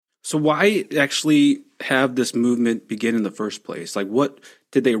So why actually have this movement begin in the first place? Like, what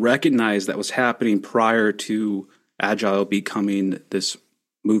did they recognize that was happening prior to Agile becoming this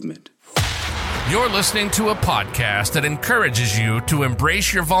movement? You're listening to a podcast that encourages you to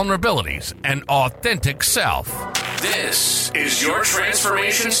embrace your vulnerabilities and authentic self. This is your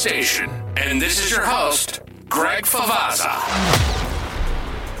transformation station, and this is your host, Greg Favazza.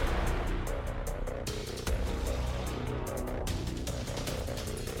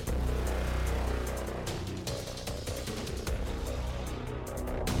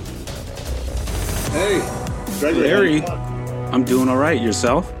 Hey, Gregory. Larry, I'm doing all right.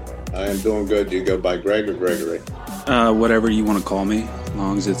 Yourself? I am doing good. Do you go by Greg or Gregory? Whatever you want to call me, as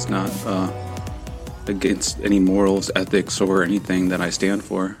long as it's not against any morals, ethics, or anything that I stand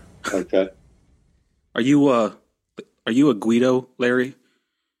for. Okay. Are you a Guido, Larry?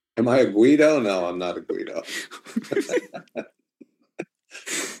 Am I a Guido? No, I'm not a Guido.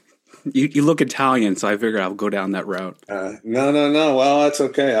 You look Italian, so I figured I'll go down that route. No. Well, that's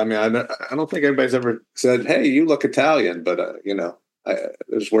okay. I mean, I don't think anybody's ever said, "Hey, you look Italian," but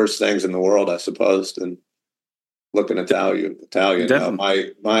there's worse things in the world, I suppose, than looking Italian.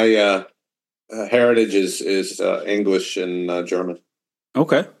 Definitely. My heritage is English and German.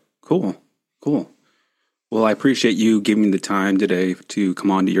 Okay, cool. Well, I appreciate you giving me the time today to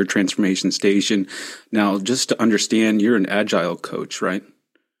come on to your transformation station. Now, just to understand, you're an Agile coach, right?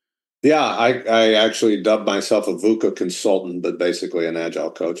 Yeah, I actually dubbed myself a VUCA consultant, but basically an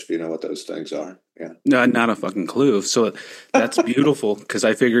Agile coach, if you know what those things are. Yeah. No, not a fucking clue. So that's beautiful because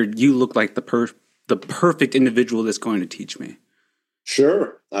I figured you look like the perfect individual that's going to teach me.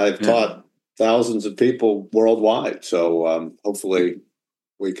 Sure. I've taught thousands of people worldwide. So hopefully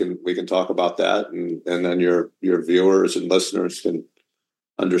we can talk about that and then your viewers and listeners can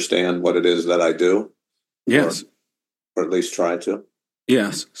understand what it is that I do. Yes. Or at least try to.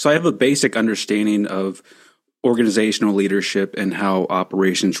 Yes. So I have a basic understanding of organizational leadership and how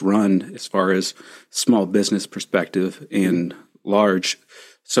operations run as far as small business perspective and large.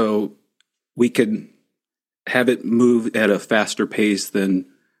 So we could have it move at a faster pace than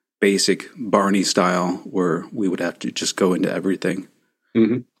basic Barney style where we would have to just go into everything.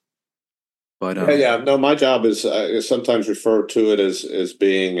 Mm-hmm. But no, my job is sometimes referred to it as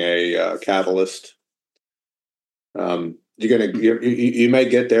being a catalyst. You may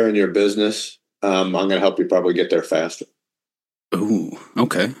get there in your business. I'm going to help you probably get there faster. Ooh,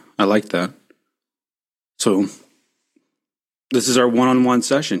 okay. I like that. So this is our one-on-one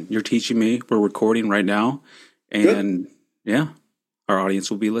session. You're teaching me. We're recording right now. And our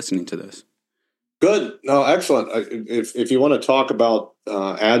audience will be listening to this. Good. No, excellent. If you want to talk about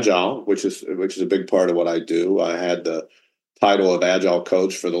Agile, which is a big part of what I do, I had the title of Agile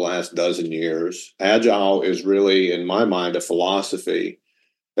coach for the last dozen years. Agile is really, in my mind, a philosophy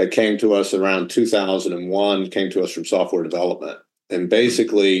that came to us around 2001, came to us from software development. And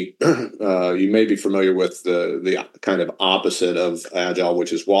basically, you may be familiar with the kind of opposite of Agile,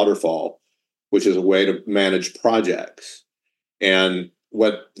 which is waterfall, which is a way to manage projects. And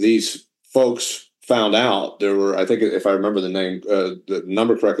what these folks found out, there were, I think, if I remember the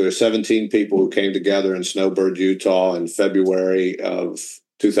number correctly, there's 17 people who came together in Snowbird, Utah in February of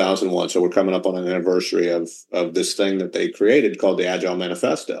 2001. So we're coming up on an anniversary of this thing that they created called the Agile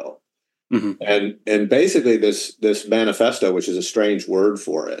Manifesto. Mm-hmm. And basically this manifesto, which is a strange word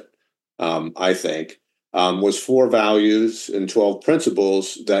for it, I think, was 4 values and 12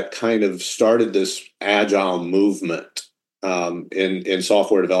 principles that kind of started this Agile movement in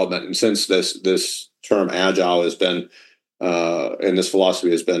software development. And since this term Agile has been, and this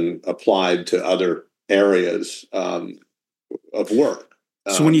philosophy has been applied to other areas of work.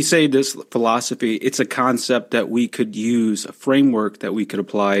 So when you say this philosophy, it's a concept that we could use, a framework that we could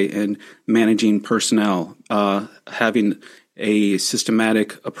apply in managing personnel, having a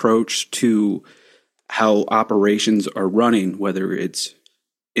systematic approach to how operations are running, whether it's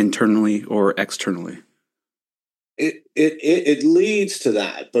internally or externally. It leads to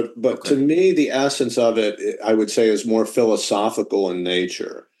that, but okay. To me, the essence of it, I would say, is more philosophical in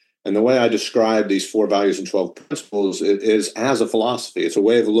nature. And the way I describe these 4 values and 12 principles is as a philosophy. It's a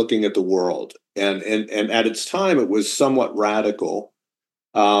way of looking at the world. And at its time, it was somewhat radical.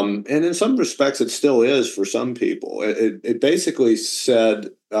 And in some respects, it still is for some people. It basically said,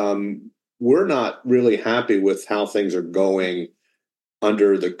 we're not really happy with how things are going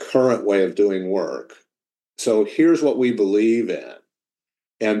under the current way of doing work. So here's what we believe in.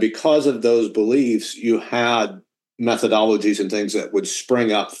 And because of those beliefs, you had methodologies and things that would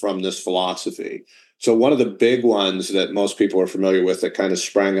spring up from this philosophy. So one of the big ones that most people are familiar with that kind of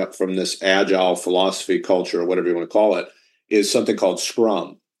sprang up from this Agile philosophy culture, or whatever you want to call it, is something called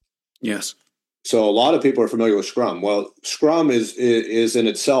Scrum. Yes. So a lot of people are familiar with Scrum. Well, Scrum is in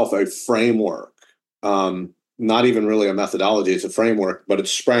itself a framework, not even really a methodology. It's a framework, but it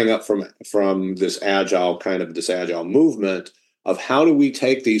sprang up from this agile movement of how do we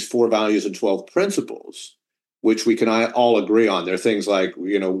take these 4 values and 12 principles, which we can all agree on. There are things like,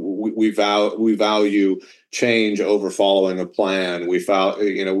 we value change over following a plan. We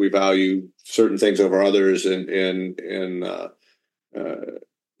value certain things over others,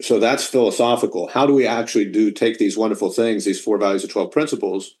 so that's philosophical. How do we actually take these wonderful things, these 4 values and 12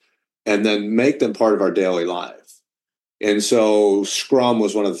 principles, and then make them part of our daily life? And so Scrum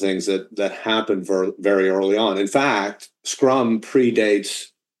was one of the things that happened very early on. In fact, Scrum predates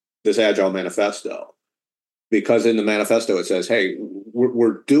this Agile manifesto, because in the manifesto it says, hey,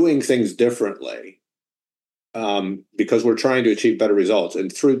 we're doing things differently because we're trying to achieve better results.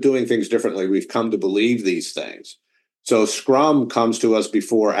 And through doing things differently, we've come to believe these things. So Scrum comes to us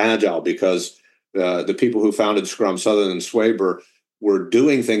before Agile because the people who founded Scrum, Sutherland and Swaber, were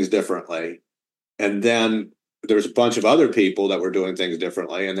doing things differently. And then there's a bunch of other people that were doing things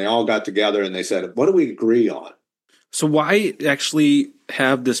differently, and they all got together and they said, what do we agree on? So why actually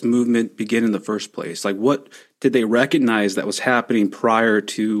have this movement begin in the first place? Like, what did they recognize that was happening prior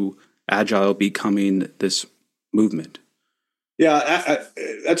to Agile becoming this movement? Yeah,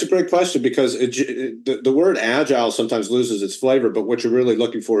 that's a great question, because the word agile sometimes loses its flavor, but what you're really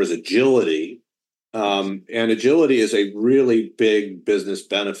looking for is agility. And agility is a really big business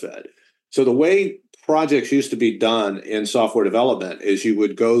benefit. So the way projects used to be done in software development is you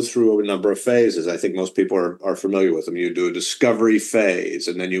would go through a number of phases. I think most people are familiar with them. You do a discovery phase,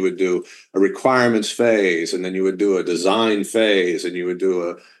 and then you would do a requirements phase, and then you would do a design phase, and you would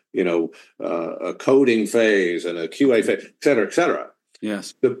do a coding phase and a QA phase, et cetera, et cetera.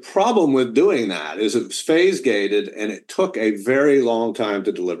 Yes. The problem with doing that is it was phase gated, and it took a very long time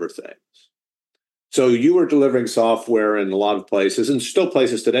to deliver things. So you were delivering software in a lot of places, and still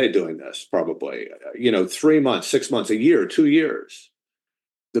places today doing this, probably, 3 months, 6 months, a year, 2 years.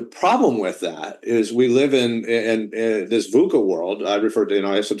 The problem with that is we live in this VUCA world. I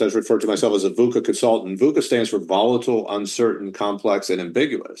sometimes refer to myself as a VUCA consultant. VUCA stands for volatile, uncertain, complex, and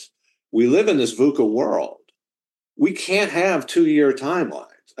ambiguous. We live in this VUCA world. We can't have 2-year timelines.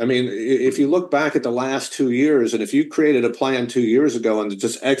 I mean, if you look back at the last 2 years, and if you created a plan 2 years ago and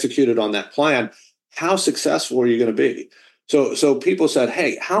just executed on that plan, how successful are you going to be? So people said,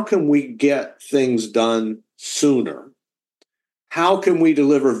 hey, how can we get things done sooner? How can we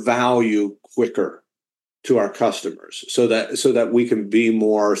deliver value quicker to our customers so that we can be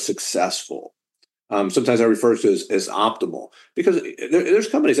more successful? Sometimes I refer to it as optimal, because there's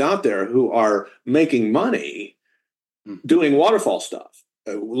companies out there who are making money doing waterfall stuff,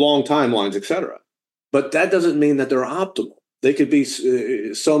 long timelines, et cetera. But that doesn't mean that they're optimal. They could be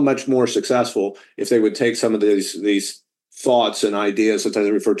so much more successful if they would take some of these thoughts and ideas, sometimes I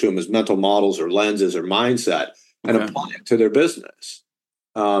refer to them as mental models or lenses or mindset, and apply it to their business.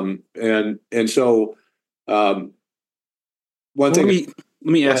 One thing.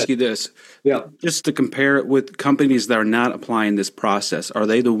 Let me ask you this. Yeah. Just to compare it with companies that are not applying this process, are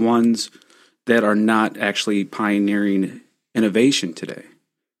they the ones that are not actually pioneering innovation today?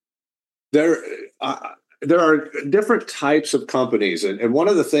 There are different types of companies. And one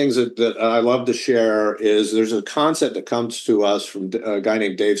of the things that I love to share is there's a concept that comes to us from a guy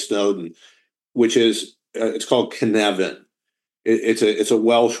named Dave Snowden, which is, it's called Cynefin. It's a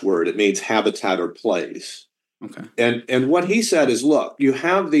Welsh word. It means habitat or place. Okay. And what he said is, look, you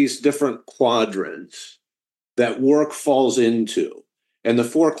have these different quadrants that work falls into. And the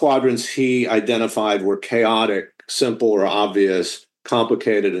 4 quadrants he identified were chaotic, simple or obvious,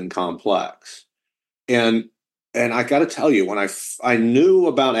 complicated, and complex. And I got to tell you, when I knew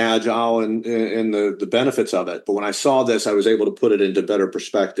about Agile and the benefits of it, but when I saw this, I was able to put it into better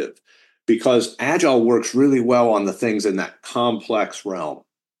perspective, because Agile works really well on the things in that complex realm.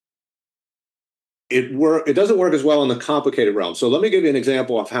 It doesn't work as well in the complicated realm. So let me give you an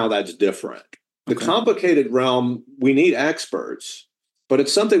example of how that's different. The complicated realm, we need experts, but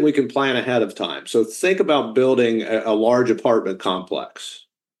it's something we can plan ahead of time. So think about building a large apartment complex.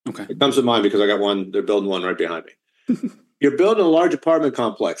 Okay. It comes to mind because I got one. They're building one right behind me. You're building a large apartment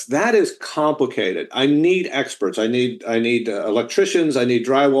complex. That is complicated. I need experts. I need electricians. I need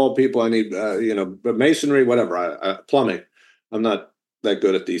drywall people. I need masonry, whatever. Plumbing. I'm not that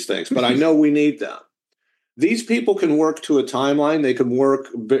good at these things, but I know we need them. These people can work to a timeline. They can work.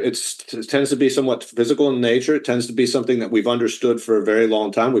 It tends to be somewhat physical in nature. It tends to be something that we've understood for a very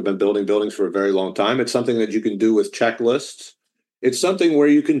long time. We've been building buildings for a very long time. It's something that you can do with checklists. It's something where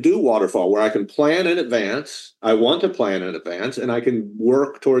you can do waterfall, where I can plan in advance. I want to plan in advance, and I can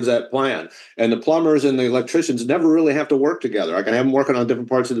work towards that plan. And the plumbers and the electricians never really have to work together. I can have them working on different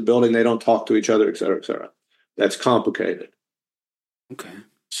parts of the building. They don't talk to each other, et cetera, et cetera. That's complicated. Okay.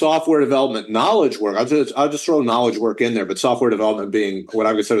 Software development, knowledge work. I'll just throw knowledge work in there, but software development being what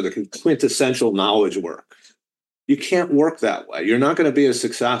I consider the quintessential knowledge work. You can't work that way. You're not going to be as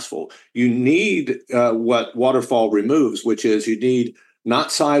successful. You need what waterfall removes, which is you need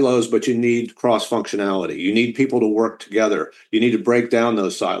not silos, but you need cross-functionality. You need people to work together. You need to break down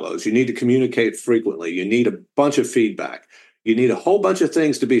those silos. You need to communicate frequently. You need a bunch of feedback. You need a whole bunch of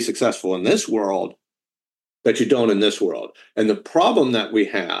things to be successful in this world that you don't in this world. And the problem that we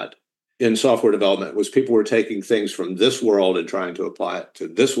had in software development was people were taking things from this world and trying to apply it to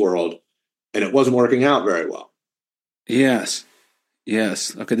this world, and it wasn't working out very well. Yes.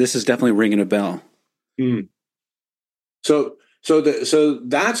 Okay, this is definitely ringing a bell. So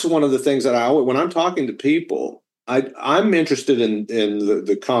that's one of the things that when I'm talking to people, I'm interested in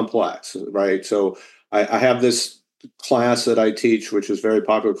the complex, right? So I have this class that I teach, which is very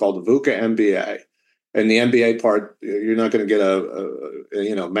popular, called the VUCA MBA. And the MBA part, you're not going to get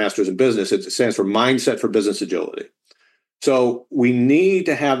a master's in business. It stands for Mindset for Business Agility. So we need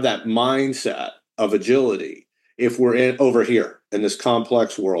to have that mindset of agility if we're over here in this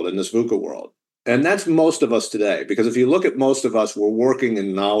complex world, in this VUCA world. And that's most of us today, because if you look at most of us, we're working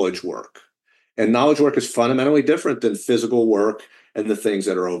in knowledge work. And knowledge work is fundamentally different than physical work and the things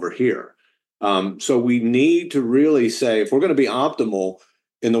that are over here. So we need to really say, if we're going to be optimal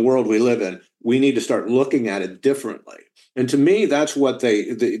in the world we live in, we need to start looking at it differently. And to me, that's what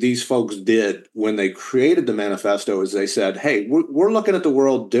these folks did when they created the manifesto, is they said, hey, we're looking at the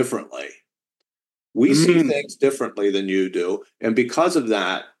world differently. We see things differently than you do. And because of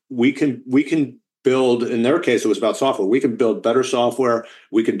that, we can build, in their case, it was about software. We can build better software.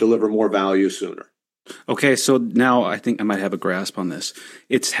 We can deliver more value sooner. Okay, so now I think I might have a grasp on this.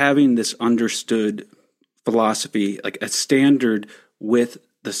 It's having this understood philosophy, like a standard with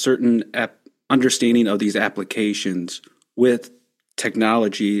the certain understanding of these applications with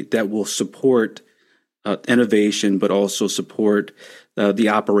technology that will support innovation, but also support the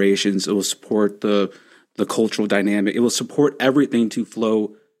operations. It will support the cultural dynamic. It will support everything to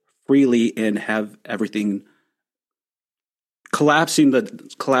flow freely and have everything collapsing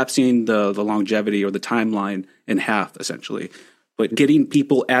the longevity or the timeline in half, essentially. But getting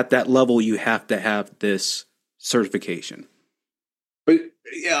people at that level, you have to have this certification. But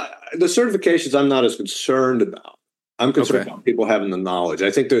yeah, the certifications I'm not as concerned about. I'm concerned about people having the knowledge.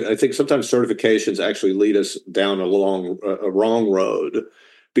 I think sometimes certifications actually lead us down a wrong road,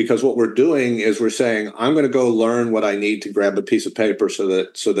 because what we're doing is we're saying, I'm going to go learn what I need to grab a piece of paper so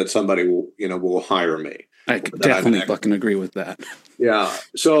that somebody will hire me. I definitely fucking agree with that. Yeah.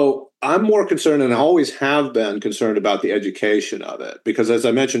 So I'm more concerned, and I always have been concerned, about the education of it, because as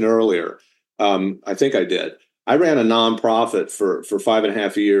I mentioned earlier, I think I did. I ran a nonprofit for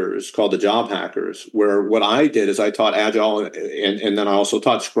 5.5 years called the Job Hackers, where what I did is I taught Agile, and then I also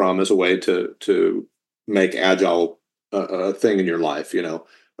taught Scrum as a way to make Agile a thing in your life,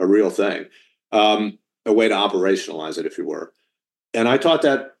 a real thing, a way to operationalize it, if you were. And I taught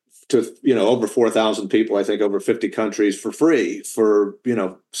that to over 4,000 people, I think over 50 countries, for free for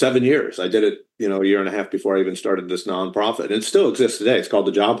 7 years. I did it a year and a half before I even started this nonprofit, and it still exists today. It's called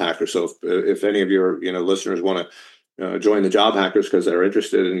the Job Hackers. So if any of your listeners want to join the Job Hackers because they're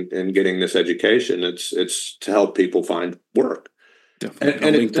interested in getting this education, it's to help people find work. Definitely.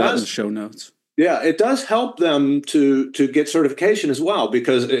 I'll link that in the show notes. Yeah, it does help them to get certification as well,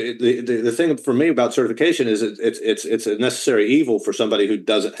 because the thing for me about certification is it's a necessary evil for somebody who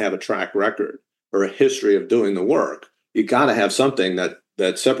doesn't have a track record or a history of doing the work. You got to have something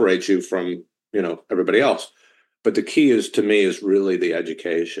that separates you from everybody else. But the key to me is really the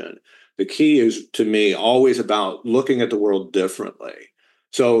education. The key is, to me, always about looking at the world differently.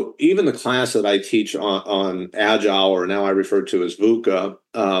 So even the class that I teach on Agile, or now I refer to as VUCA,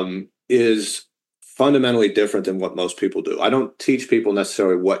 is fundamentally different than what most people do. I don't teach people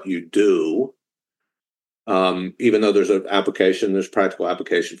necessarily what you do, even though there's practical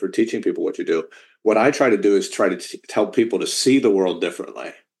application for teaching people what you do. What I try to do is try to tell people to see the world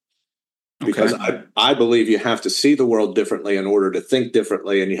differently. Because I believe you have to see the world differently in order to think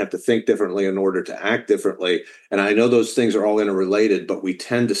differently, and you have to think differently in order to act differently. And I know those things are all interrelated, but we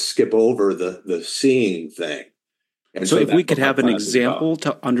tend to skip over the seeing thing. And so if we could have an example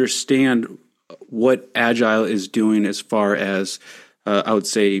to understand what Agile is doing as far as, I would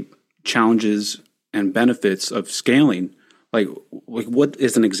say, challenges and benefits of scaling, like what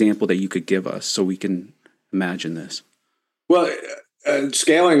is an example that you could give us so we can imagine this? Well,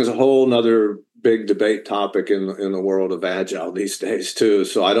 scaling is a whole nother big debate topic in the world of Agile these days too.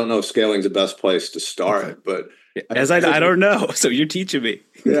 So I don't know if scaling is the best place to start, but I don't know. So you're teaching me.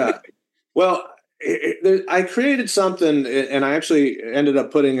 Yeah. Well, I created something, and I actually ended up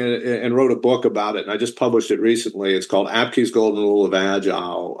putting it and wrote a book about it. And I just published it recently. It's called Apke's Golden Rule of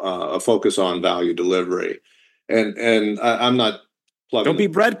Agile, a focus on value delivery. And I'm not plugging. Don't be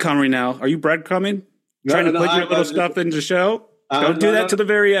breadcrumbing now. Are you breadcrumbing? Trying to put your little stuff into the show? Don't do that to the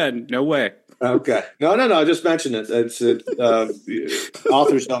very end. No way. Okay. No. I just mentioned it.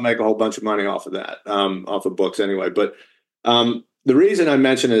 Authors don't make a whole bunch of money off of that, off of books anyway. But the reason I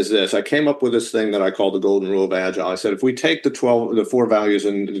mention it is this: I came up with this thing that I call the Golden Rule of Agile. I said, if we take the 4 values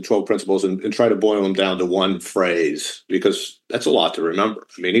and the 12 principles and try to boil them down to one phrase, because that's a lot to remember.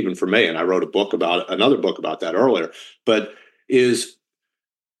 I mean, even for me, and I wrote another book about that earlier. But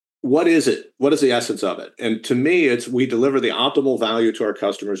what is it? What is the essence of it? And to me, it's we deliver the optimal value to our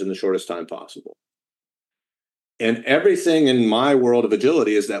customers in the shortest time possible. And everything in my world of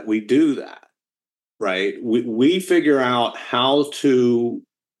agility is that we do that. Right. We figure out how to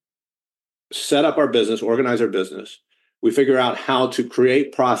set up our business, organize our business. We figure out how to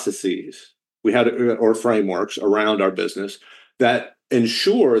create processes or frameworks around our business that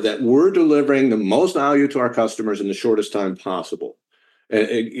ensure that we're delivering the most value to our customers in the shortest time possible.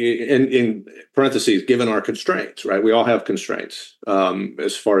 In parentheses, given our constraints, right? We all have constraints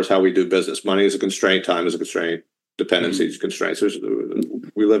as far as how we do business. Money is a constraint. Time is a constraint. Dependencies, constraints.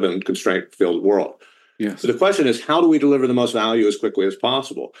 We live in a constraint-filled world. Yes. So the question is, how do we deliver the most value as quickly as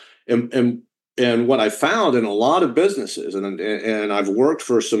possible? And what I found in a lot of businesses, and I've worked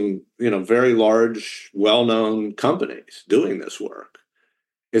for some very large, well-known companies doing this work,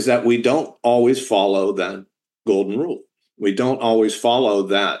 is that we don't always follow that golden rule. We don't always follow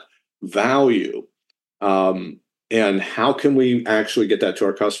that value. And how can we actually get that to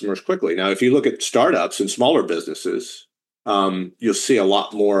our customers quickly? Now, if you look at startups and smaller businesses, you'll see a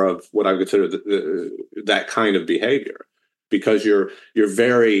lot more of what I would consider that kind of behavior, because your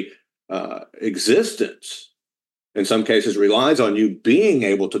very existence, in some cases, relies on you being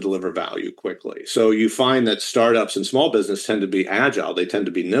able to deliver value quickly. So you find that startups and small business tend to be agile. They tend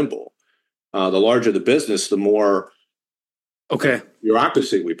to be nimble. The larger the business, the more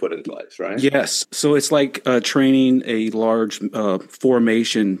bureaucracy we put in place, right? Yes. So it's like training a large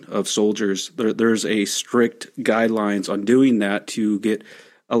formation of soldiers. There's a strict guidelines on doing that to get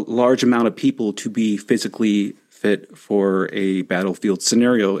a large amount of people to be physically fit for a battlefield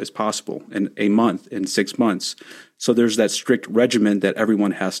scenario as possible in a month, in 6 months. So there's that strict regimen that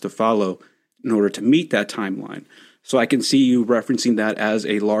everyone has to follow in order to meet that timeline. So I can see you referencing that as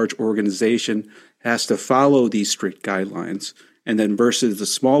a large organization has to follow these strict guidelines. And then versus the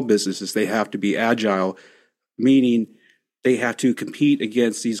small businesses, they have to be agile, meaning they have to compete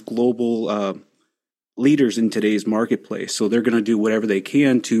against these global leaders in today's marketplace. So they're going to do whatever they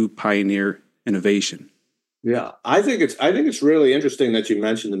can to pioneer innovation. Yeah, I think it's really interesting that you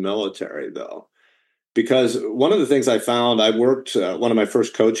mentioned the military, though, because one of the things I found, I worked one of my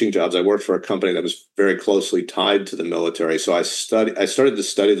first coaching jobs. I worked for a company that was very closely tied to the military. So I started to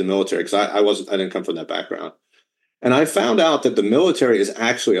study the military because I didn't come from that background, and I found out that the military is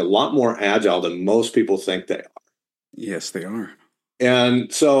actually a lot more agile than most people think they are. Yes, they are.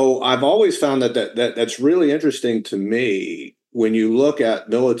 And so I've always found that's really interesting to me when you look at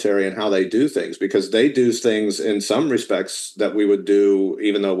military and how they do things, because they do things in some respects that we would do,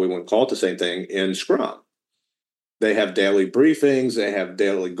 even though we wouldn't call it the same thing, in Scrum. They have daily briefings. They have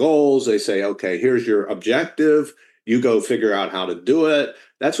daily goals. They say, okay, here's your objective. You go figure out how to do it.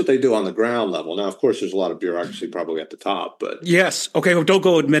 That's what they do on the ground level. Now, of course, there's a lot of bureaucracy probably at the top, but yes. Okay. Well, don't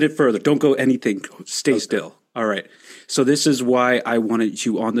go admit it further. Don't go anything. Stay still. All right. So this is why I wanted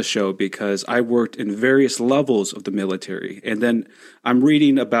you on the show, because I worked in various levels of the military. And then I'm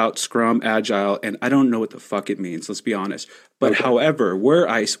reading about Scrum, Agile, and I don't know what the fuck it means, let's be honest. But however, when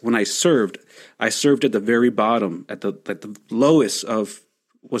I served at the very bottom, at the lowest of,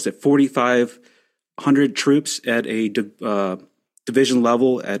 was it 4,500 troops at a division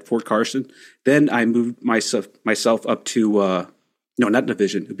level at Fort Carson. Then I moved myself up to, no, not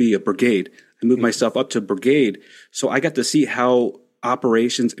division, it'd be a brigade. I moved myself up to brigade. So I got to see how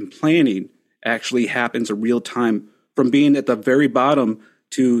operations and planning actually happens in real time, from being at the very bottom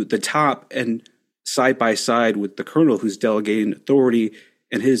to the top and side by side with the colonel who's delegating authority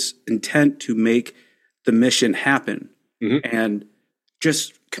and his intent to make the mission happen. Mm-hmm. And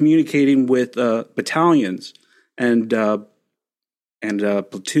just communicating with battalions and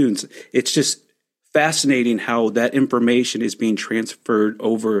platoons. It's just fascinating how that information is being transferred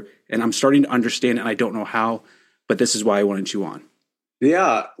over, and I'm starting to understand it. I don't know how, but this is why I wanted you on.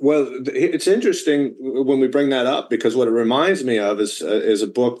 Yeah, well, it's interesting when we bring that up, because what it reminds me of is a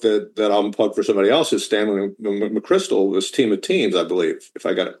book that I'll plug for somebody else. Is Stanley McChrystal, was Team of Teams, I believe, if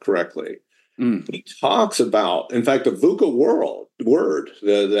I got it correctly. He talks about, in fact, the VUCA word,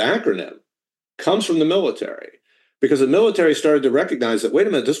 the acronym, comes from the military, because the military started to recognize that, wait a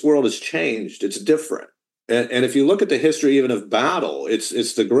minute, this world has changed. It's different. And if you look at the history even of battle,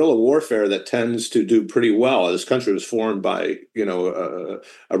 it's the guerrilla warfare that tends to do pretty well. This country was formed by, a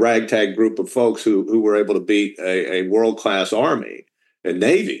ragtag group of folks who were able to beat a world-class army and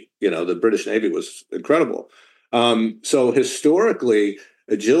navy. The British Navy was incredible. So historically,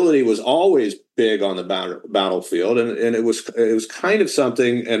 agility was always big on the battlefield, and it was kind of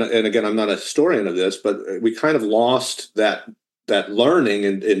something. And again, I'm not a historian of this, but we kind of lost that learning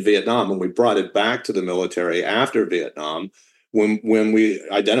in Vietnam when we brought it back to the military after Vietnam, when we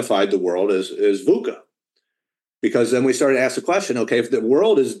identified the world as VUCA. Because then we started to ask the question, okay, if the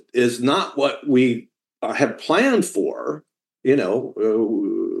world is not what we have planned for,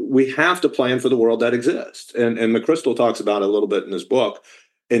 we have to plan for the world that exists. And McChrystal talks about it a little bit in his book.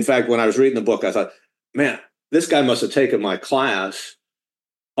 In fact, when I was reading the book, I thought, man, this guy must have taken my class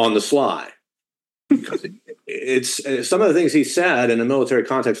on the sly. Because it's some of the things he said in a military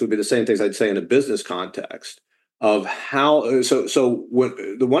context would be the same things I'd say in a business context of how. So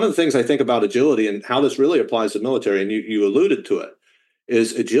one of the things I think about agility and how this really applies to the military, and you alluded to it,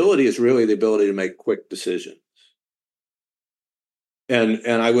 is agility is really the ability to make quick decisions. And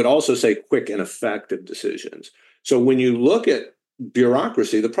I would also say quick and effective decisions. So when you look at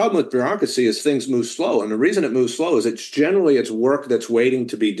bureaucracy, the problem with bureaucracy is things move slow. And the reason it moves slow is it's work that's waiting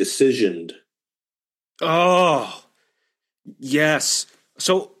to be decisioned. Oh, yes.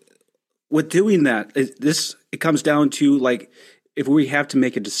 So with doing that, it comes down to, like, if we have to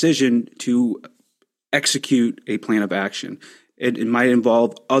make a decision to execute a plan of action, it might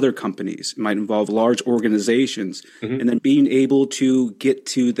involve other companies, it might involve large organizations, and then being able to get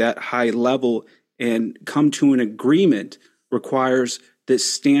to that high level and come to an agreement requires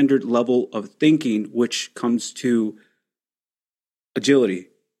this standard level of thinking, which comes to agility.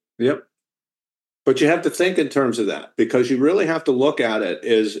 Yep. But you have to think in terms of that, because you really have to look at it.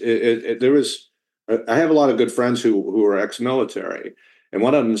 I have a lot of good friends who are ex-military, and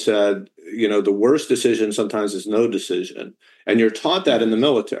one of them said, the worst decision sometimes is no decision. And you're taught that in the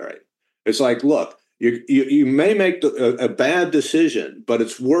military. It's like, look, you may make a bad decision, but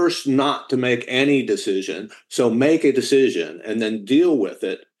it's worse not to make any decision. So make a decision and then deal with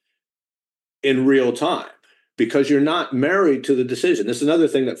it in real time, because you're not married to the decision. This is another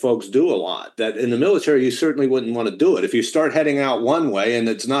thing that folks do a lot, that in the military, you certainly wouldn't want to do it. If you start heading out one way and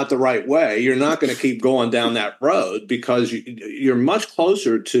it's not the right way, you're not going to keep going down that road, because you're much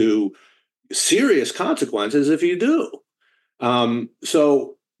closer to serious consequences if you do.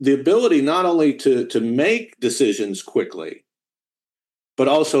 So the ability not only to make decisions quickly, but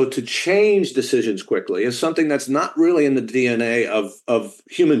also to change decisions quickly is something that's not really in the DNA of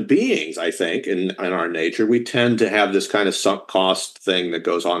human beings, I think, in our nature. We tend to have this kind of sunk cost thing that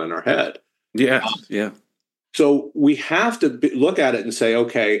goes on in our head. Yeah, yeah. So we have to look at it and say,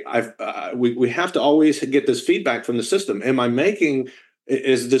 okay, we have to always get this feedback from the system.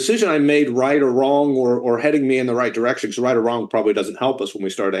 Is the decision I made right or wrong, or heading me in the right direction? Because right or wrong probably doesn't help us when we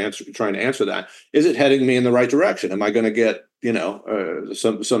start trying to answer that. Is it heading me in the right direction? Am I going to get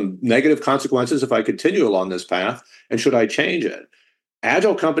some negative consequences if I continue along this path? And should I change it?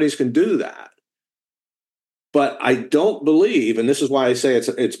 Agile companies can do that. But I don't believe, and this is why I say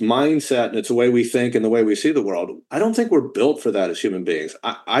it's mindset and it's the way we think and the way we see the world. I don't think we're built for that as human beings.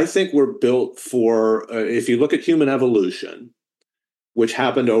 I think we're built for, if you look at human evolution, which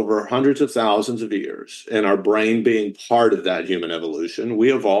happened over hundreds of thousands of years, and our brain being part of that human evolution,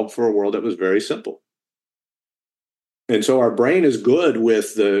 we evolved for a world that was very simple. And so our brain is good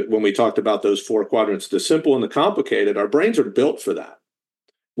with when we talked about those four quadrants, the simple and the complicated, our brains are built for that.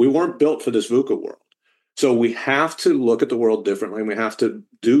 We weren't built for this VUCA world. So we have to look at the world differently, and we have to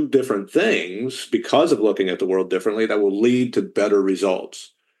do different things because of looking at the world differently that will lead to better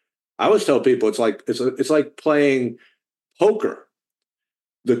results. I always tell people it's like playing poker.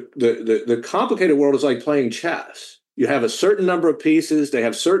 The complicated world is like playing chess. You have a certain number of pieces, they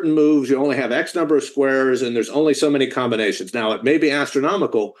have certain moves, you only have X number of squares, and there's only so many combinations. Now, it may be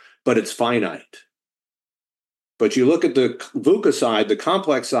astronomical, but it's finite. But you look at the VUCA side, the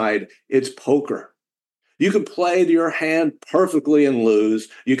complex side, it's poker. You can play your hand perfectly and lose.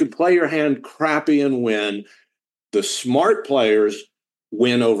 You can play your hand crappy and win. The smart players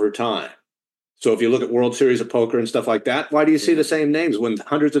win over time. So if you look at World Series of Poker and stuff like that, why do you see the same names when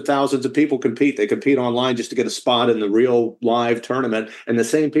hundreds of thousands of people compete? They compete online just to get a spot in the real live tournament, and the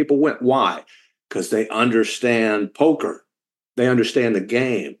same people win. Why? Because they understand poker. They understand the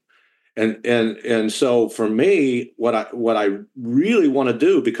game. And so for me, what I really want to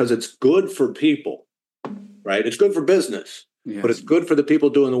do, because it's good for people, right? It's good for business, but it's good for the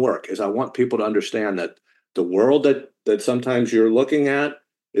people doing the work, is I want people to understand that the world that sometimes you're looking at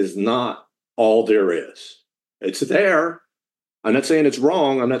is not all there is. It's there. I'm not saying it's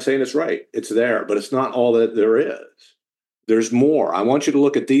wrong. I'm not saying it's right. It's there, but it's not all that there is. There's more. I want you to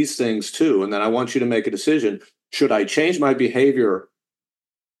look at these things too. And then I want you to make a decision. Should I change my behavior?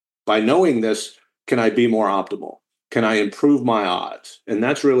 By knowing this, can I be more optimal? Can I improve my odds? And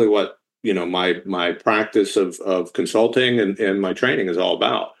that's really what, my practice of consulting and my training is all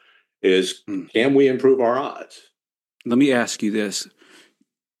about, is can we improve our odds? Let me ask you this.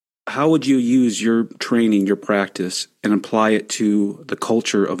 How would you use your training, your practice, and apply it to the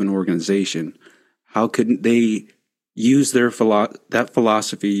culture of an organization? How could they use that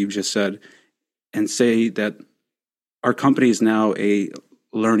philosophy you just said and say that our company is now a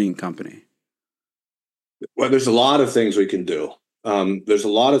learning company? Well, there's a lot of things we can do. There's a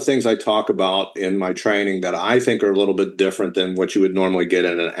lot of things I talk about in my training that I think are a little bit different than what you would normally get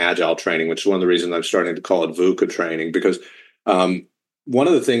in an Agile training, which is one of the reasons I'm starting to call it VUCA training, because one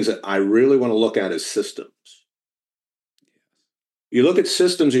of the things that I really want to look at is systems. You look at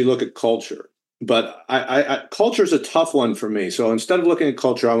systems, you look at culture, but culture is a tough one for me. So instead of looking at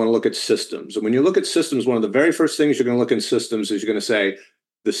culture, I want to look at systems. And when you look at systems, one of the very first things you're going to look in systems is you're going to say,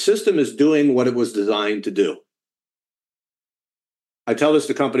 the system is doing what it was designed to do. I tell this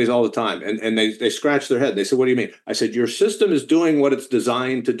to companies all the time, and they scratch their head. They say, what do you mean? I said, your system is doing what it's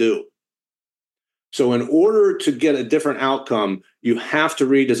designed to do. So in order to get a different outcome, you have to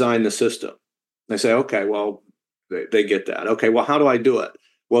redesign the system. They say, okay, well, they get that. Okay, well, how do I do it?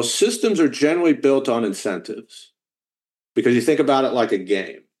 Well, systems are generally built on incentives, because you think about it like a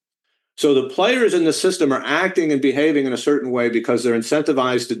game. So the players in the system are acting and behaving in a certain way because they're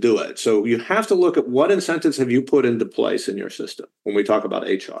incentivized to do it. So you have to look at what incentives have you put into place in your system when we talk about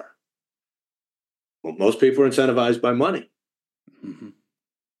HR. Well, most people are incentivized by money. Mm-hmm.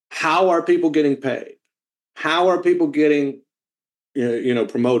 How are people getting paid? How are people getting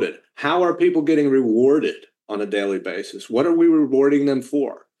promoted? How are people getting rewarded on a daily basis? What are we rewarding them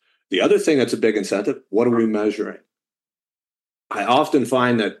for? The other thing that's a big incentive, what are we measuring? I often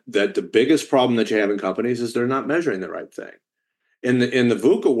find that the biggest problem that you have in companies is they're not measuring the right thing. In the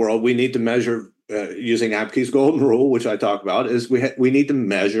VUCA world, we need to measure, using Apke's golden rule, which I talk about, is we need to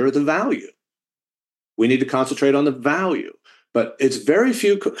measure the value. We need to concentrate on the value. But it's very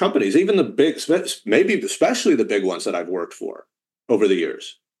few companies, even the big, maybe especially the big ones that I've worked for over the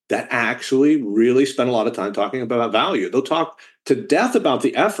years, that actually really spend a lot of time talking about value. They'll talk to death about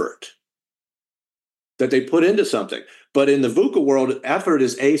the effort that they put into something. But in the VUCA world, effort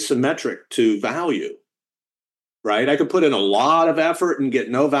is asymmetric to value, right? I could put in a lot of effort and get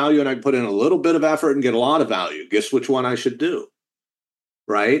no value, and I could put in a little bit of effort and get a lot of value. Guess which one I should do,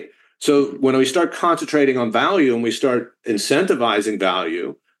 right? So when we start concentrating on value and we start incentivizing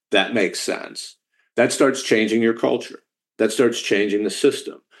value, that makes sense. That starts changing your culture. That starts changing the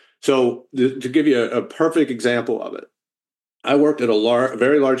system. So to give you a perfect example of it, I worked at a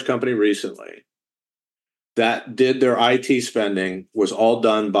very large company recently that did their IT spending was all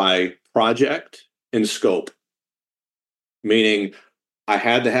done by project and scope. Meaning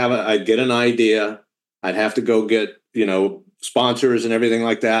I'd get an idea, I'd have to go get, sponsors and everything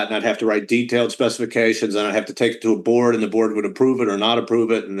like that, and I'd have to write detailed specifications, and I'd have to take it to a board, and the board would approve it or not approve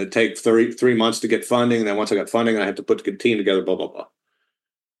it, and it'd take 3 months to get funding, and then once I got funding, I had to put the team together, blah, blah, blah.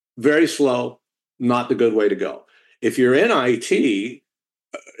 Very slow, not the good way to go. If you're in IT,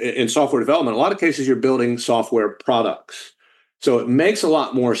 in software development, a lot of cases you're building software products. So it makes a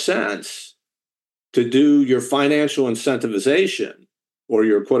lot more sense to do your financial incentivization or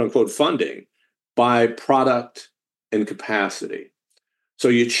your quote unquote funding by product and capacity. So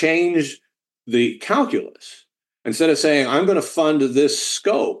you change the calculus. Instead of saying, I'm going to fund this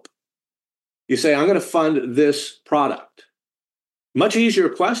scope, you say, I'm going to fund this product. Much easier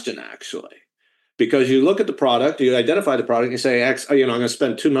question, actually. Because you look at the product, you identify the product, you say, I'm going to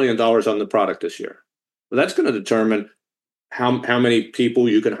spend $2 million on the product this year. Well, that's going to determine how many people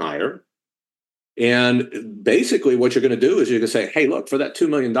you can hire. And basically what you're going to do is you're going to say, hey, look, for that $2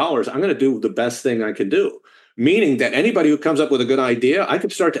 million, I'm going to do the best thing I can do. Meaning that anybody who comes up with a good idea, I can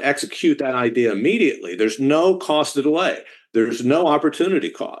start to execute that idea immediately. There's no cost to delay. There's no opportunity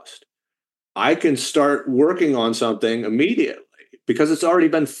cost. I can start working on something immediately because it's already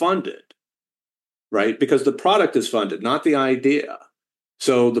been funded. right? Because the product is funded, not the idea.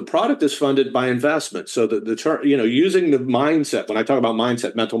 So the product is funded by investment. So using the mindset, when I talk about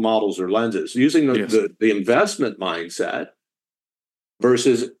mindset, mental models or lenses, using the investment mindset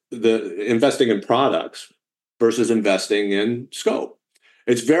versus the investing in products versus investing in scope.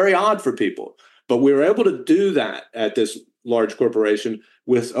 It's very odd for people, but we were able to do that at this large corporation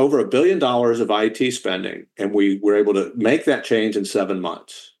with over $1 billion of IT spending, and we were able to make that change in 7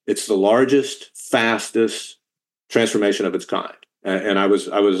 months. It's the largest, fastest transformation of its kind. And I was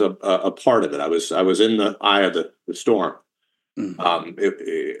a part of it. I was in the eye of the storm.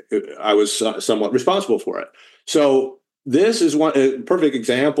 I was somewhat responsible for it. So this is a perfect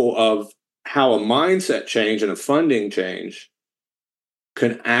example of how a mindset change and a funding change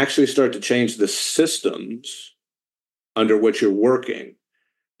can actually start to change the systems under which you're working,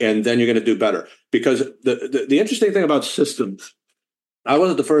 and then you're going to do better. Because the interesting thing about systems, I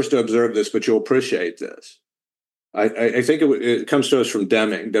wasn't the first to observe this, but you'll appreciate this. I think it comes to us from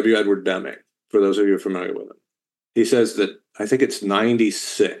Deming, W. Edward Deming, for those of you who are familiar with him. He says that I think it's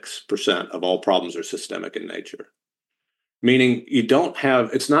 96% of all problems are systemic in nature, meaning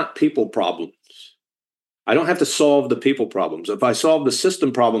it's not people problems. I don't have to solve the people problems. If I solve the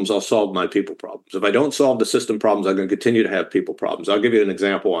system problems, I'll solve my people problems. If I don't solve the system problems, I'm going to continue to have people problems. I'll give you an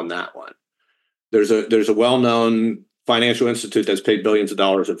example on that one. There's a well-known financial institute that's paid billions of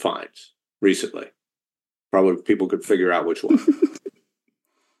dollars in fines recently. Probably people could figure out which one.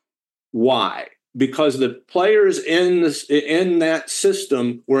 Why? Because the players in that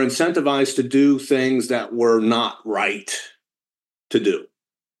system were incentivized to do things that were not right to do.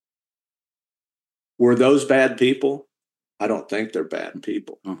 Were those bad people? I don't think they're bad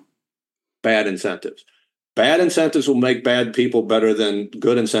people. Bad incentives. Bad incentives will make bad people better than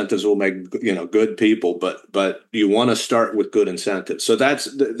good incentives will make good people. But you want to start with good incentives. So that's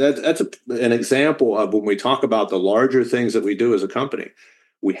an example of when we talk about the larger things that we do as a company.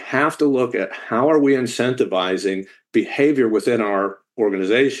 We have to look at how are we incentivizing behavior within our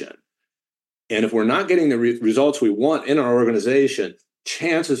organization. And if we're not getting the results we want in our organization,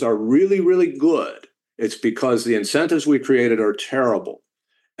 chances are really, really good it's because the incentives we created are terrible.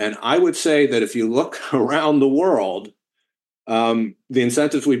 And I would say that if you look around the world, the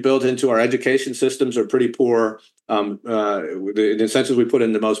incentives we built into our education systems are pretty poor. The incentives we put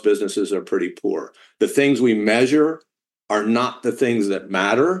into most businesses are pretty poor. The things we measure are not the things that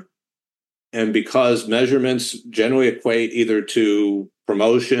matter. And because measurements generally equate either to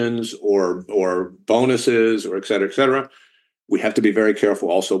promotions or bonuses or et cetera, we have to be very careful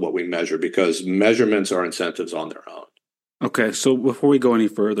also what we measure because measurements are incentives on their own. Okay, so before we go any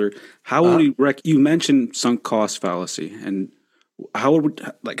further, how would you mentioned sunk cost fallacy, and how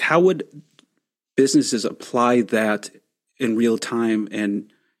would businesses apply that in real time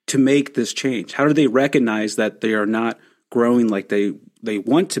and to make this change? How do they recognize that they are not growing like they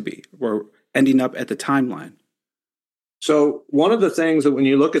want to be or ending up at the timeline? So one of the things that when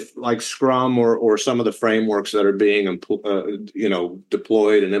you look at like Scrum or some of the frameworks that are being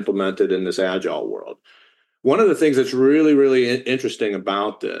deployed and implemented in this Agile world, one of the things that's really, really interesting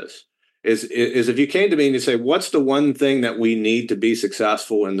about this is if you came to me and you say, what's the one thing that we need to be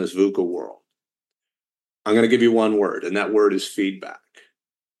successful in this VUCA world? I'm going to give you one word, and that word is feedback.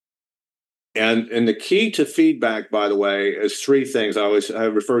 And the key to feedback, by the way, is three things. I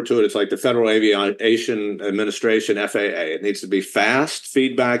refer to it. It's like the Federal Aviation Administration, FAA. It needs to be fast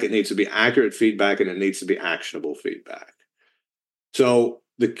feedback. It needs to be accurate feedback, and it needs to be actionable feedback. So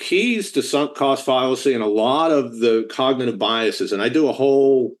the keys to sunk cost fallacy and a lot of the cognitive biases, and I do a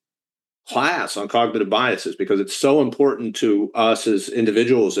whole class on cognitive biases because it's so important to us as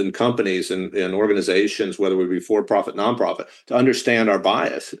individuals and companies and organizations, whether we be for-profit, nonprofit, to understand our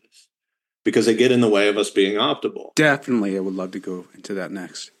biases because they get in the way of us being optimal. Definitely. I would love to go into that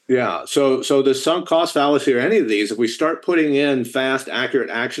next. Yeah. So the sunk cost fallacy or any of these, if we start putting in fast, accurate,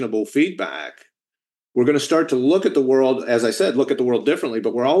 actionable feedback, we're going to start to look at the world, as I said, look at the world differently,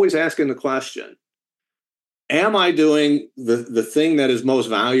 but we're always asking the question, am I doing the thing that is most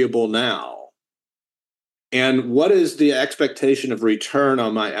valuable now? And what is the expectation of return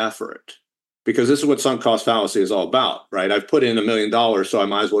on my effort? Because this is what sunk cost fallacy is all about, right? I've put in $1 million, so I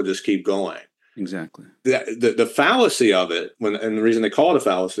might as well just keep going. Exactly. The fallacy of it, and the reason they call it a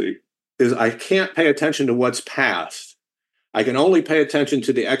fallacy, is I can't pay attention to what's past. I can only pay attention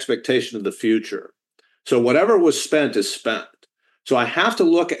to the expectation of the future. So whatever was spent is spent. So I have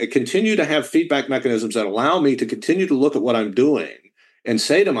to continue to have feedback mechanisms that allow me to continue to look at what I'm doing and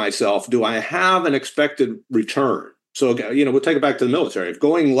say to myself, do I have an expected return? So, we'll take it back to the military. If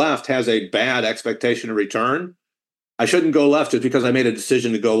going left has a bad expectation of return, I shouldn't go left just because I made a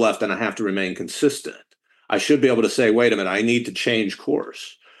decision to go left and I have to remain consistent. I should be able to say, wait a minute, I need to change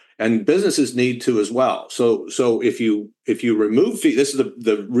course. And businesses need to as well. So if you remove this is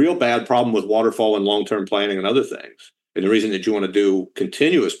the real bad problem with waterfall and long-term planning and other things. And the reason that you want to do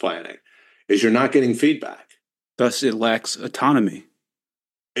continuous planning is you're not getting feedback. Thus, it lacks autonomy.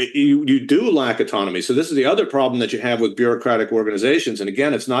 You do lack autonomy. So this is the other problem that you have with bureaucratic organizations. And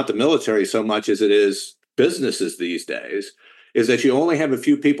again, it's not the military so much as it is businesses these days, is that you only have a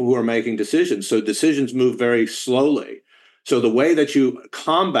few people who are making decisions. So decisions move very slowly. So the way that you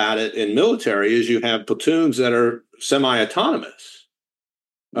combat it in military is you have platoons that are semi-autonomous.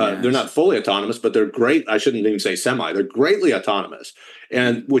 Yes. They're not fully autonomous, but they're great. I shouldn't even say semi. They're greatly autonomous,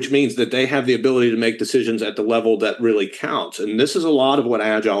 and which means that they have the ability to make decisions at the level that really counts. And this is a lot of what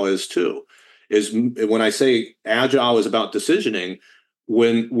Agile is too. Is when I say Agile is about decisioning.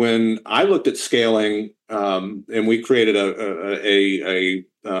 When I looked at scaling, and we created a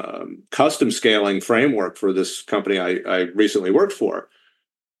custom scaling framework for this company I recently worked for,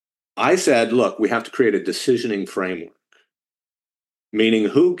 I said, look, we have to create a decisioning framework. Meaning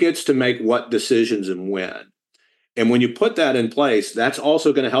who gets to make what decisions and when. And when you put that in place, that's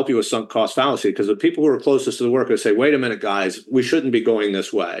also going to help you with sunk cost fallacy, because the people who are closest to the work will say, wait a minute, guys, we shouldn't be going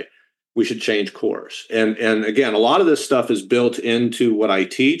this way. We should change course. And again, a lot of this stuff is built into what I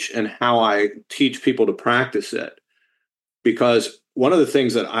teach and how I teach people to practice it. Because one of the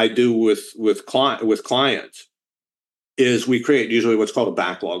things that I do with clients is we create usually what's called a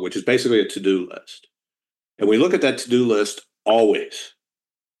backlog, which is basically a to-do list. And we look at that to-do list always.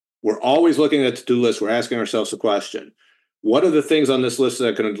 We're always looking at the to-do list. We're asking ourselves the question, what are the things on this list that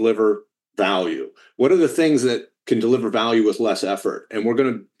are going to deliver value? What are the things that can deliver value with less effort? And we're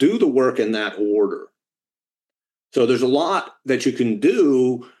going to do the work in that order. So there's a lot that you can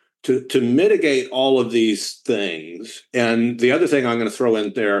do to mitigate all of these things. And the other thing I'm going to throw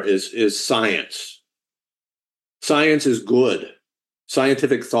in there is science. Science is good.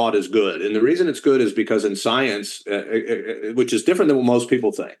 Scientific thought is good. And the reason it's good is because in science, which is different than what most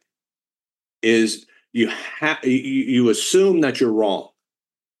people think, is you assume that you're wrong.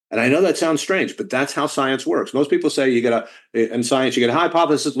 And I know that sounds strange, but that's how science works. Most people say in science, you get a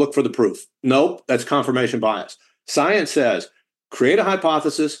hypothesis, look for the proof. Nope, that's confirmation bias. Science says, create a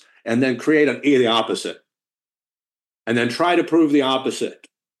hypothesis and then create the opposite. And then try to prove the opposite.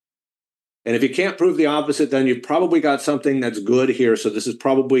 And if you can't prove the opposite, then you've probably got something that's good here. So this is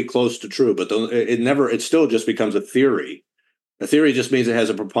probably close to true, but it still just becomes a theory. A theory just means it has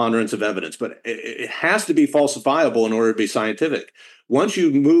a preponderance of evidence, but it has to be falsifiable in order to be scientific. Once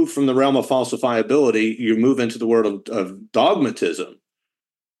you move from the realm of falsifiability, you move into the world of dogmatism.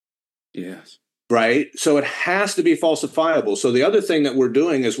 Yes. Right? So it has to be falsifiable. So the other thing that we're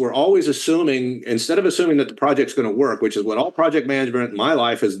doing is we're always assuming, instead of assuming that the project's going to work, which is what all project management in my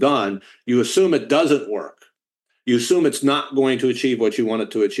life has done, you assume it doesn't work. You assume it's not going to achieve what you want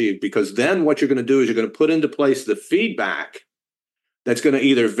it to achieve, because then what you're going to do is you're going to put into place the feedback that's going to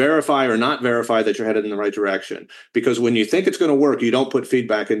either verify or not verify that you're headed in the right direction. Because when you think it's going to work, you don't put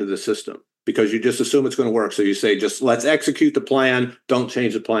feedback into the system because you just assume it's going to work. So you say, just let's execute the plan. Don't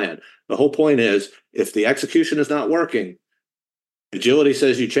change the plan. The whole point is, if the execution is not working, agility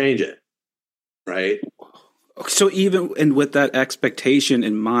says you change it, right? So even with that expectation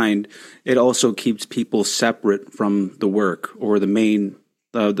in mind, it also keeps people separate from the work or the main,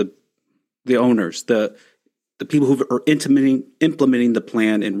 the owners, the people who are implementing the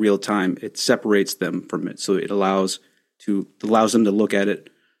plan in real time. It separates them from it, so it allows them to look at it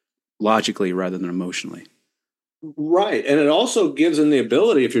logically rather than emotionally. Right. And it also gives them the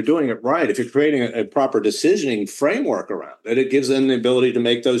ability, if you're doing it right, if you're creating a proper decisioning framework around it, it gives them the ability to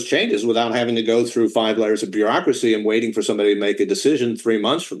make those changes without having to go through 5 layers of bureaucracy and waiting for somebody to make a decision 3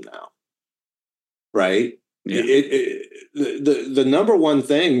 months from now. Right. Yeah. The number one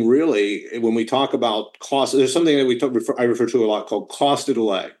thing really, when we talk about cost, there's something that I refer to a lot called cost of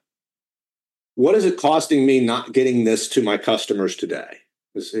delay. What is it costing me not getting this to my customers today?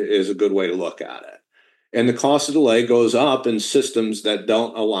 Is a good way to look at it. And the cost of delay goes up in systems that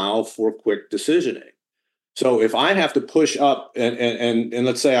don't allow for quick decisioning. So if I have to push up and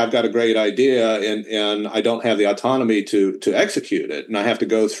let's say I've got a great idea and I don't have the autonomy to execute it, and I have to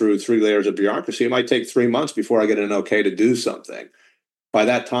go through 3 layers of bureaucracy, it might take 3 months before I get an okay to do something. By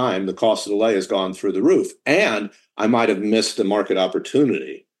that time, the cost of delay has gone through the roof, and I might have missed the market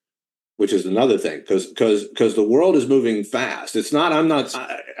opportunity, which is another thing, because the world is moving fast. It's not. I'm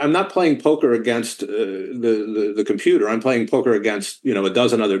not playing poker against the computer. I'm playing poker against a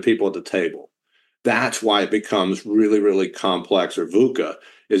dozen other people at the table. That's why it becomes really, really complex, or VUCA,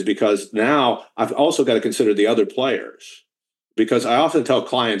 is because now I've also got to consider the other players. Because I often tell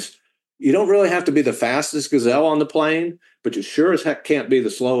clients, you don't really have to be the fastest gazelle on the plane, but you sure as heck can't be the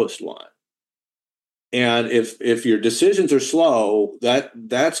slowest one. And if your decisions are slow,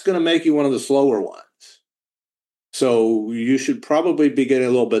 that's going to make you one of the slower ones. So you should probably be getting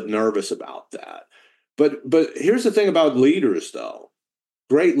a little bit nervous about that. But here's the thing about leaders, though.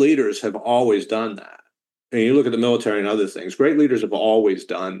 Great leaders have always done that. And you look at the military and other things, great leaders have always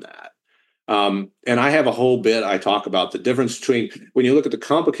done that. And I have a whole bit I talk about the difference between when you look at the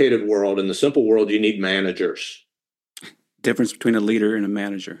complicated world and the simple world, you need managers. Difference between a leader and a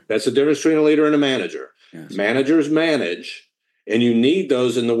manager. That's the difference between a leader and a manager. Yes. Managers manage, and you need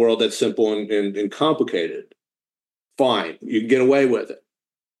those in the world that's simple and complicated. Fine, you can get away with it.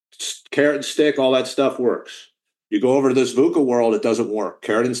 Carrot and stick, all that stuff works. You go over to this VUCA world, it doesn't work.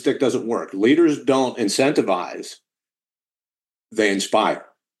 Carrot and stick doesn't work. Leaders don't incentivize, they inspire.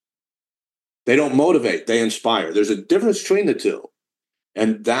 They don't motivate, they inspire. There's a difference between the two.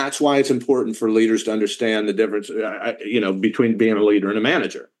 And that's why it's important for leaders to understand the difference, between being a leader and a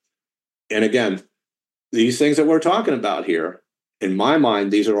manager. And again, these things that we're talking about here, in my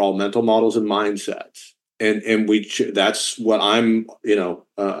mind, these are all mental models and mindsets. And that's what I'm,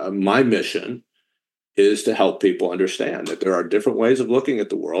 my mission is to help people understand that there are different ways of looking at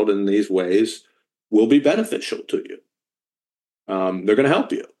the world, and these ways will be beneficial to you. They're going to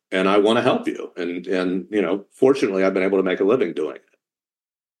help you. And I want to help you. And fortunately, I've been able to make a living doing it.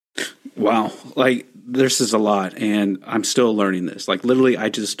 Wow. Like, this is a lot. And I'm still learning this. Like, literally, I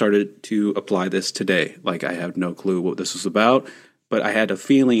just started to apply this today. Like, I have no clue what this was about. But I had a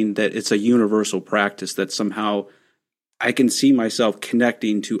feeling that it's a universal practice that somehow I can see myself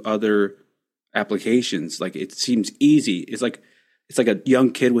connecting to other applications. Like, it seems easy. It's like a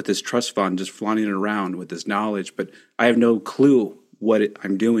young kid with his trust fund just flaunting it around with his knowledge. But I have no clue what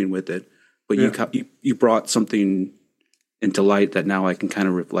I'm doing with it, but you brought something into light that now I can kind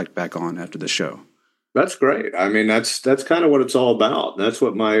of reflect back on after the show. That's great. I mean, that's kind of what it's all about. That's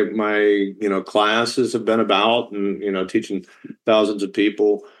what my classes have been about, and teaching thousands of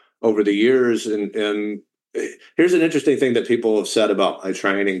people over the years. And here's an interesting thing that people have said about my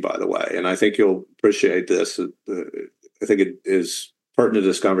training, by the way, and I think you'll appreciate this. I think it is pertinent to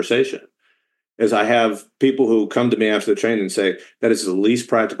this conversation. Is I have people who come to me after the training and say that it's the least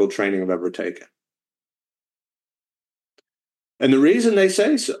practical training I've ever taken. And the reason they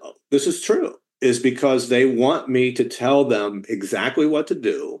say so, this is true, is because they want me to tell them exactly what to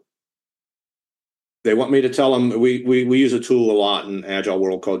do. They want me to tell them, we use a tool a lot in Agile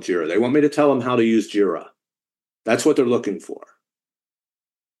world called Jira. They want me to tell them how to use Jira. That's what they're looking for.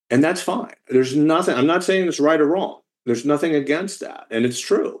 And that's fine. There's nothing, I'm not saying it's right or wrong. There's nothing against that. And it's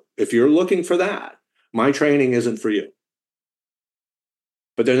true. If you're looking for that, my training isn't for you.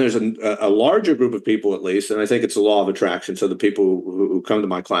 But then there's a larger group of people, at least, and I think it's the law of attraction. So the people who come to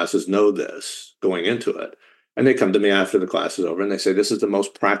my classes know this going into it. And they come to me after the class is over and they say, this is the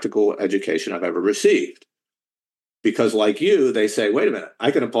most practical education I've ever received. Because like you, they say, wait a minute, I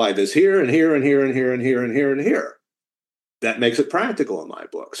can apply this here and here and here and here and here and here and here. That makes it practical in my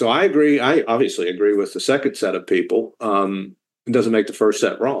book. So I agree. I obviously agree with the second set of people. It doesn't make the first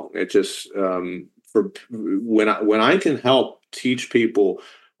set wrong. It just for when I can help teach people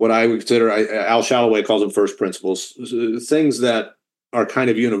what I would consider, Al Shalloway calls them first principles, things that are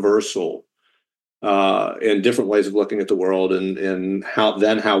kind of universal in different ways of looking at the world, and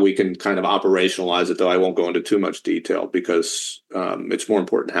how we can kind of operationalize it. Though I won't go into too much detail because it's more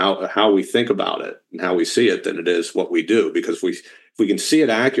important how we think about it and how we see it than it is what we do. Because if we can see it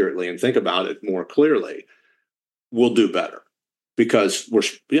accurately and think about it more clearly, we'll do better. Because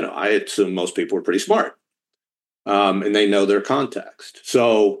I assume most people are pretty smart and they know their context.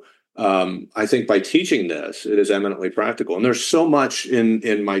 So I think by teaching this, it is eminently practical. And there's so much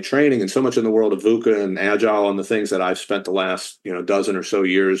in my training and so much in the world of VUCA and Agile and the things that I've spent the last dozen or so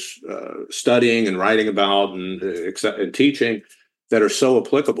years studying and writing about and teaching that are so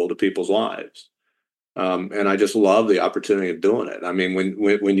applicable to people's lives. And I just love the opportunity of doing it. I mean,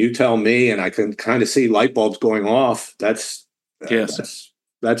 when you tell me and I can kind of see light bulbs going off, that's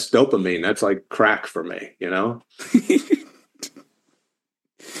dopamine. That's like crack for me,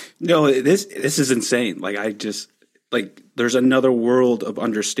 No, this is insane. Like, there's another world of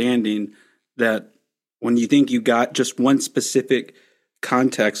understanding that when you think you got just one specific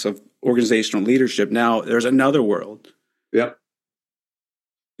context of organizational leadership, now there's another world. Yep.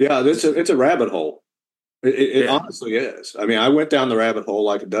 Yeah, it's a rabbit hole. It honestly is. I mean, I went down the rabbit hole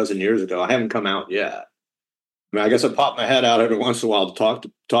like a dozen years ago. I haven't come out yet. I mean, I guess I pop my head out every once in a while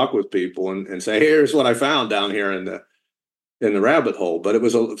to talk with people and say, here's what I found down here in in the rabbit hole. But it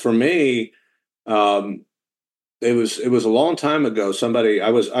was for me. It was a long time ago. I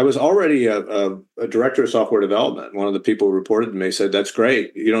was already a director of software development. One of the people who reported to me said, "That's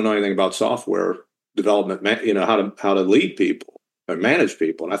great. You don't know anything about software development. How to lead people or manage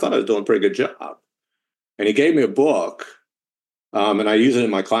people." And I thought I was doing a pretty good job. And he gave me a book, and I use it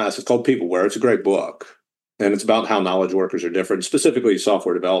in my class. It's called Peopleware. It's a great book, and it's about how knowledge workers are different, specifically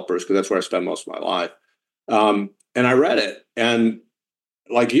software developers, because that's where I spend most of my life. And I read it, and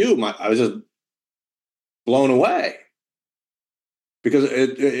like you, I was just blown away because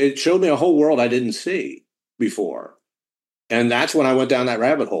it showed me a whole world I didn't see before. And that's when I went down that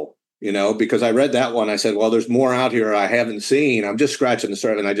rabbit hole, because I read that one. I said, well, there's more out here I haven't seen. I'm just scratching the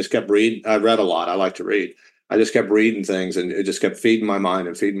surface. And I just kept reading. I read a lot. I like to read. I just kept reading things, and it just kept feeding my mind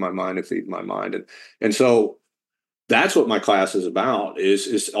and feeding my mind and feeding my mind. And so that's what my class is about,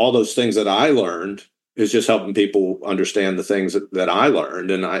 is all those things that I learned is just helping people understand the things that I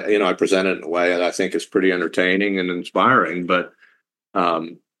learned. And I present it in a way that I think is pretty entertaining and inspiring, but,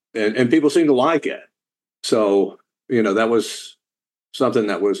 and people seem to like it. So, that was something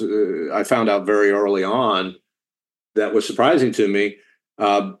that was, I found out very early on that was surprising to me.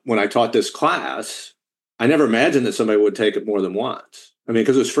 When I taught this class, I never imagined that somebody would take it more than once. I mean,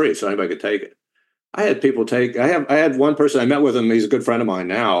 because it was free, so anybody could take it. I had people I had one person, I met with him. He's a good friend of mine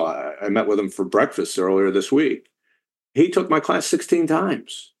now. I met with him for breakfast earlier this week. He took my class 16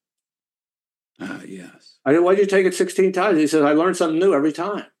 times. Yes. I said, why'd you take it 16 times? He said, I learned something new every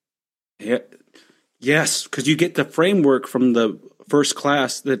time. Yeah. Yes, because you get the framework from the first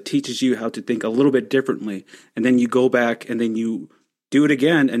class that teaches you how to think a little bit differently. And then you go back and then you do it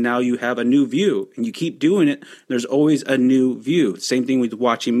again, and now you have a new view. And you keep doing it. There's always a new view. Same thing with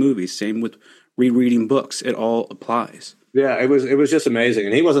watching movies. Same with rereading books. It all applies. Yeah, it was just amazing,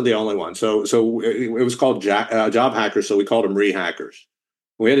 and he wasn't the only one. So it was called job hackers. So we called them rehackers.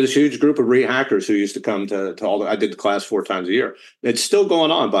 We had this huge group of rehackers who used to come to all. I did the class 4 times a year. It's still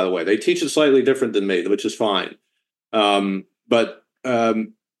going on, by the way. They teach it slightly different than me, which is fine. But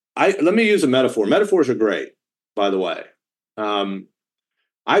let me use a metaphor. Metaphors are great, by the way.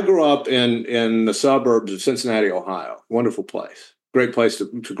 I grew up in the suburbs of Cincinnati, Ohio. Wonderful place. Great place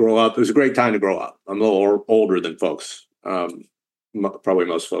to grow up. It was a great time to grow up. I'm a little older than folks, probably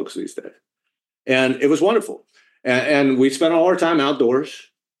most folks these days. And it was wonderful. And we spent all our time outdoors.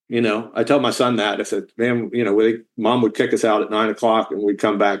 I tell my son that. I said, man, Mom would kick us out at 9:00 and we'd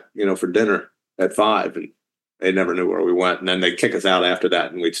come back, for dinner at 5, and they never knew where we went. And then they'd kick us out after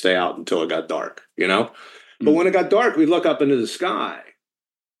that, and we'd stay out until it got dark, Mm-hmm. But when it got dark, we'd look up into the sky.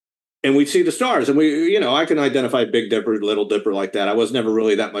 And we'd see the stars, and I can identify Big Dipper, Little Dipper like that. I was never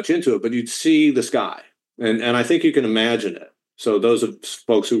really that much into it, but you'd see the sky, and I think you can imagine it. So those of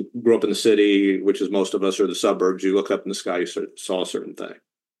folks who grew up in the city, which is most of us, or the suburbs, you look up in the sky, you saw a certain thing.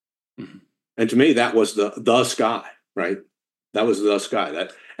 Mm-hmm. And to me, that was the sky, right? That was the sky.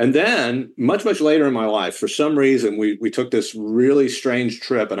 And then much, much later in my life, for some reason, we took this really strange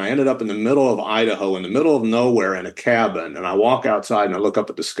trip, and I ended up in the middle of Idaho, in the middle of nowhere, in a cabin. And I walk outside and I look up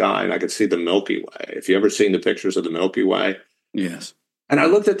at the sky, and I could see the Milky Way. If you ever seen the pictures of the Milky Way? Yes. And I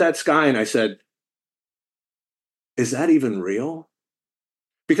looked at that sky and I said, is that even real?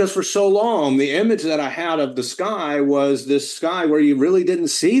 Because for so long, the image that I had of the sky was this sky where you really didn't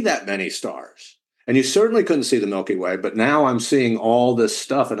see that many stars. And you certainly couldn't see the Milky Way, but now I'm seeing all this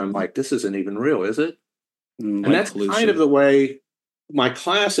stuff, and I'm like, this isn't even real, is it? And that's pollution. Kind of the way my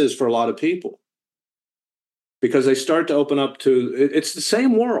class is for a lot of people, because they start to open up to, it's the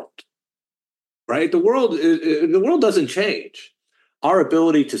same world, right? The world doesn't change. Our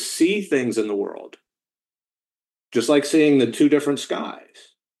ability to see things in the world, just like seeing the 2 different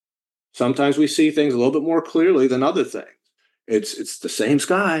skies. Sometimes we see things a little bit more clearly than other things. It's the same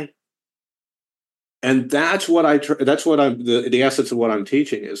sky. And that's what the essence of what I'm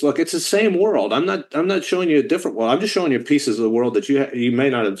teaching is. Look, it's the same world. I'm not showing you a different world. I'm just showing you pieces of the world that you may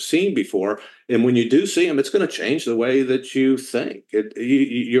not have seen before. And when you do see them, it's going to change the way that you think.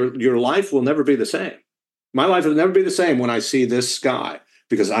 Your life will never be the same. My life will never be the same when I see this sky,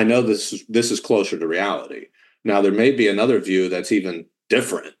 because I know this is closer to reality. Now, there may be another view that's even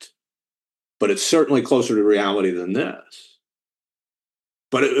different, but it's certainly closer to reality than this.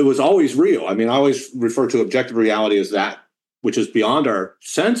 But it was always real. I mean, I always refer to objective reality as that which is beyond our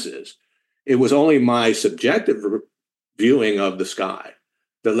senses. It was only my subjective viewing of the sky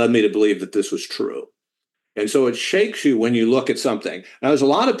that led me to believe that this was true. And so it shakes you when you look at something. Now, there's a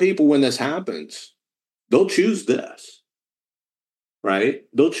lot of people, when this happens, they'll choose this, right?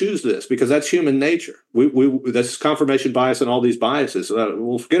 They'll choose this because that's human nature. That's confirmation bias and all these biases.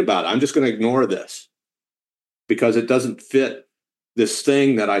 We'll forget about it. I'm just going to ignore this because it doesn't fit this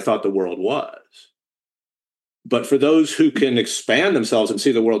thing that I thought the world was. But for those who can expand themselves and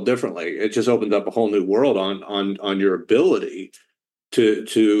see the world differently, it just opens up a whole new world on your ability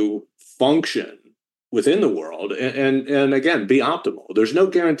to function within the world and again, be optimal. There's no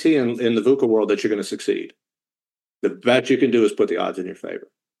guarantee in the VUCA world that you're going to succeed. The best you can do is put the odds in your favor.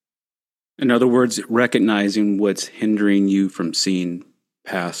 In other words, recognizing what's hindering you from seeing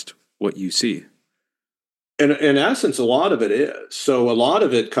past what you see. In essence, a lot of it is. So a lot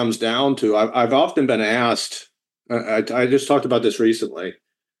of it comes down to, I've often been asked, I just talked about this recently.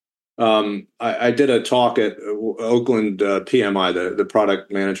 I did a talk at Oakland PMI, the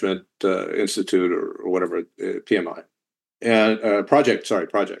Product Management Institute or whatever, PMI, and project.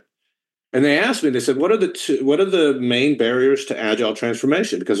 And they asked me, they said, what are the main barriers to Agile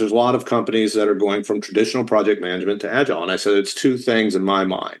transformation? Because there's a lot of companies that are going from traditional project management to Agile. And I said, it's two things in my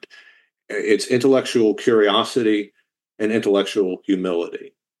mind. It's intellectual curiosity and intellectual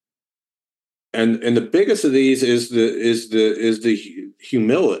humility. And the biggest of these is the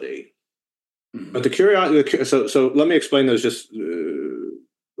humility. Mm-hmm. But the curiosity, so let me explain those just a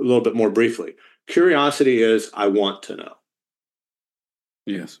little bit more briefly. Curiosity is, I want to know.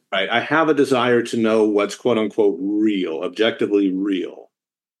 Yes. Right. I have a desire to know what's quote unquote real, objectively real.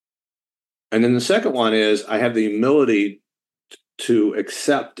 And then the second one is I have the humility to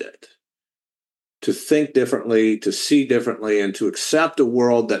accept it, to think differently, to see differently, and to accept a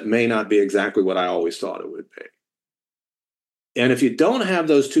world that may not be exactly what I always thought it would be. And if you don't have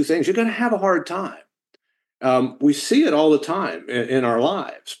those two things, you're going to have a hard time. We see it all the time in our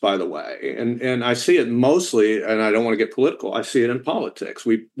lives, by the way, and I see it mostly, and I don't want to get political, I see it in politics.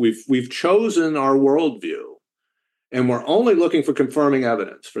 We've chosen our worldview, and we're only looking for confirming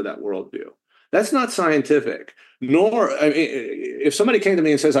evidence for that worldview. That's not scientific. Nor, I mean, if somebody came to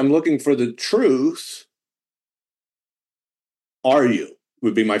me and says, I'm looking for the truth, are you?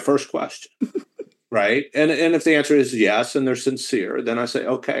 Would be my first question. Right? And if the answer is yes, and they're sincere, then I say,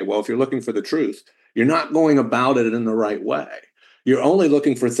 okay, well, if you're looking for the truth, you're not going about it in the right way. You're only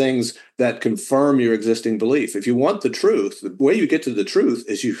looking for things that confirm your existing belief. If you want the truth, the way you get to the truth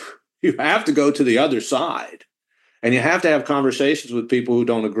is you have to go to the other side. And you have to have conversations with people who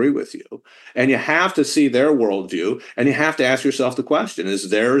don't agree with you. And you have to see their worldview. And you have to ask yourself the question, is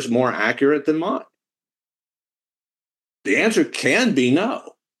theirs more accurate than mine? The answer can be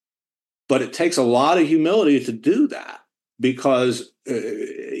no. But it takes a lot of humility to do that. Because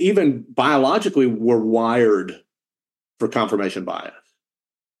even biologically, we're wired for confirmation bias.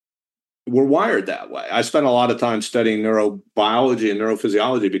 We're wired that way. I spent a lot of time studying neurobiology and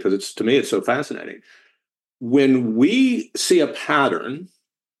neurophysiology because to me, it's so fascinating. When we see a pattern,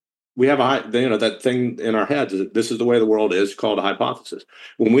 we have that thing in our heads. This is the way the world is, called a hypothesis.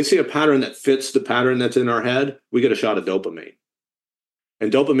 When we see a pattern that fits the pattern that's in our head, we get a shot of dopamine.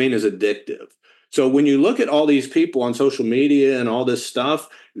 And dopamine is addictive. So when you look at all these people on social media and all this stuff,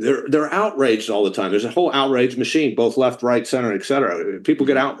 they're outraged all the time. There's a whole outrage machine, both left, right, center, et cetera. People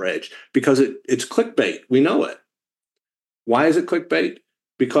get outraged because it's clickbait. We know it. Why is it clickbait?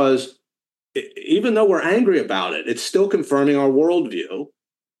 Because even though we're angry about it, it's still confirming our worldview.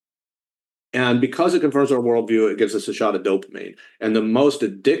 And because it confirms our worldview, it gives us a shot of dopamine. And the most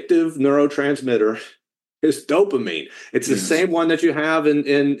addictive neurotransmitter is dopamine. It's the same one that you have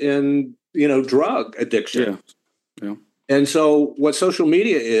in drug addiction. Yeah. And so what social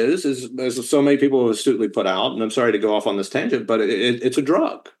media is as so many people have astutely put out, and I'm sorry to go off on this tangent, but it's a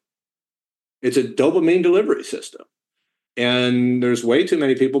drug. It's a dopamine delivery system. And there's way too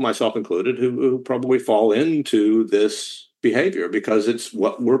many people, myself included, who probably fall into this behavior because it's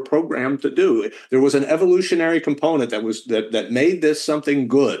what we're programmed to do. There was an evolutionary component that made this something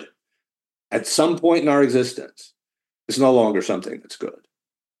good at some point in our existence. It's no longer something that's good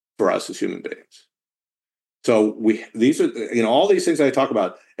for us as human beings. So these are all these things I talk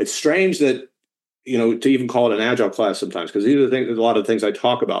about. It's strange that to even call it an Agile class sometimes, because these are the things, a lot of things I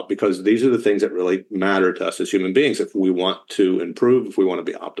talk about, because these are the things that really matter to us as human beings if we want to improve, if we want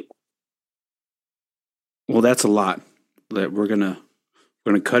to be optimal. Well, that's a lot. That we're gonna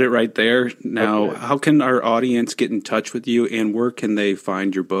cut it right there. Now, okay. How can our audience get in touch with you, and where can they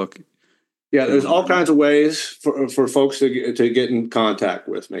find your book? Yeah, there's all kinds of ways for folks to get in contact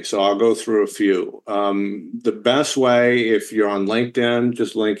with me. So I'll go through a few. The best way, if you're on LinkedIn,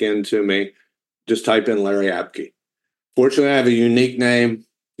 just link into me. Just type in Larry Apke. Fortunately, I have a unique name.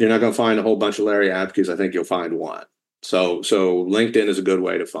 You're not going to find a whole bunch of Larry Apkes. I think you'll find one. So LinkedIn is a good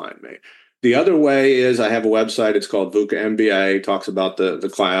way to find me. The other way is I have a website. It's called VUCA MBA. It talks about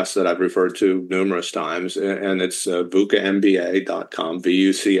the class that I've referred to numerous times, and it's VUCAMBA.com,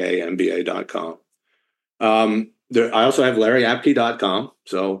 VUCAMBA.com. I also have LarryApke.com,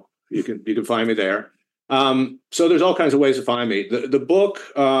 so you can find me there. So there's all kinds of ways to find me. The book,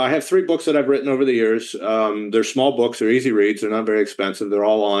 I have 3 books that I've written over the years. They're small books. They're easy reads. They're not very expensive. They're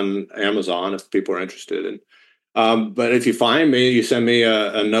all on Amazon if people are interested. But if you find me, you send me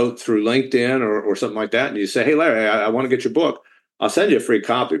a note through LinkedIn or something like that, and you say, "Hey, Larry, I want to get your book." I'll send you a free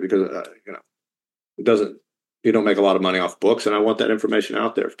copy because you don't make a lot of money off books, and I want that information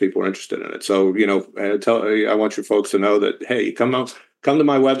out there if people are interested in it. So I want your folks to know that, hey, come to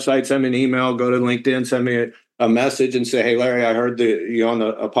my website, send me an email, go to LinkedIn, send me a message, and say, "Hey, Larry, I heard you on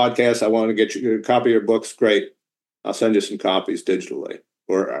a podcast. I want to get you a copy of your books." Great, I'll send you some copies digitally,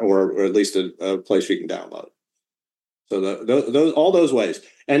 or at least a place you can download it. So all those ways,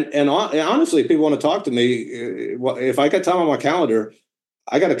 and honestly, if people want to talk to me, if I got time on my calendar,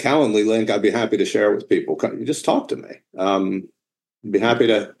 I got a Calendly link. I'd be happy to share with people. You just talk to me. I'd be happy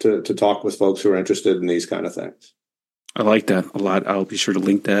to talk with folks who are interested in these kind of things. I like that a lot. I'll be sure to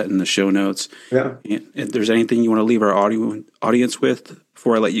link that in the show notes. Yeah. And if there's anything you want to leave our audience with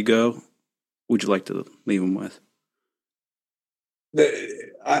before I let you go, what would you like to leave them with?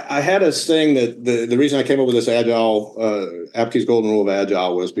 I had this thing that the reason I came up with this Agile, Apke's Golden Rule of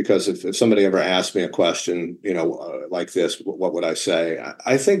Agile was because if somebody ever asked me a question, like this, what would I say?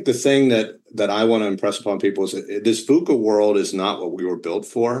 I think the thing that I want to impress upon people is that this VUCA world is not what we were built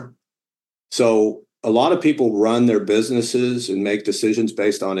for. So a lot of people run their businesses and make decisions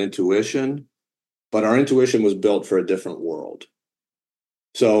based on intuition, but our intuition was built for a different world.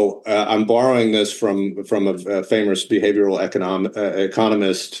 So I'm borrowing this from a famous behavioral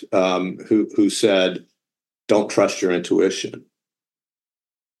economist who said, "Don't trust your intuition."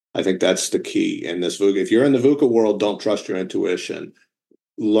 I think that's the key in this VUCA. If you're in the VUCA world, don't trust your intuition.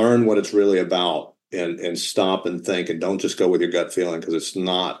 Learn what it's really about and stop and think, and don't just go with your gut feeling, because it's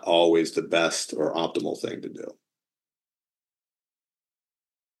not always the best or optimal thing to do.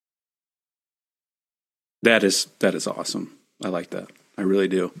 That is awesome. I like that. I really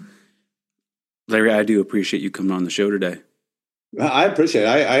do. Larry, I do appreciate you coming on the show today. I appreciate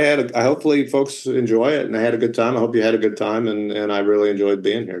it. I hopefully folks enjoy it, and I had a good time. I hope you had a good time, and I really enjoyed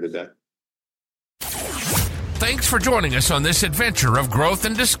being here today. Thanks for joining us on this adventure of growth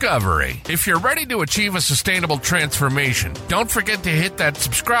and discovery. If you're ready to achieve a sustainable transformation, don't forget to hit that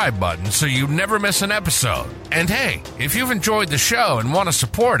subscribe button so you never miss an episode. And hey, if you've enjoyed the show and want to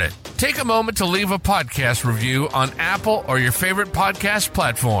support it, take a moment to leave a podcast review on Apple or your favorite podcast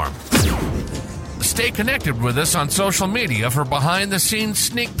platform. Stay connected with us on social media for behind-the-scenes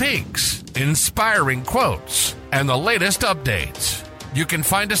sneak peeks, inspiring quotes, and the latest updates. You can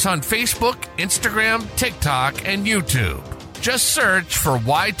find us on Facebook, Instagram, TikTok, and YouTube. Just search for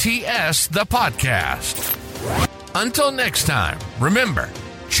YTS the Podcast. Until next time, remember,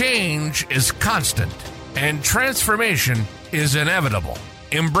 change is constant and transformation is inevitable.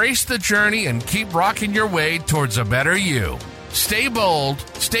 Embrace the journey and keep rocking your way towards a better you. Stay bold,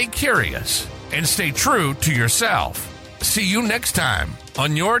 stay curious, and stay true to yourself. See you next time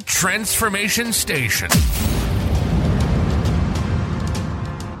on your Transformation Station.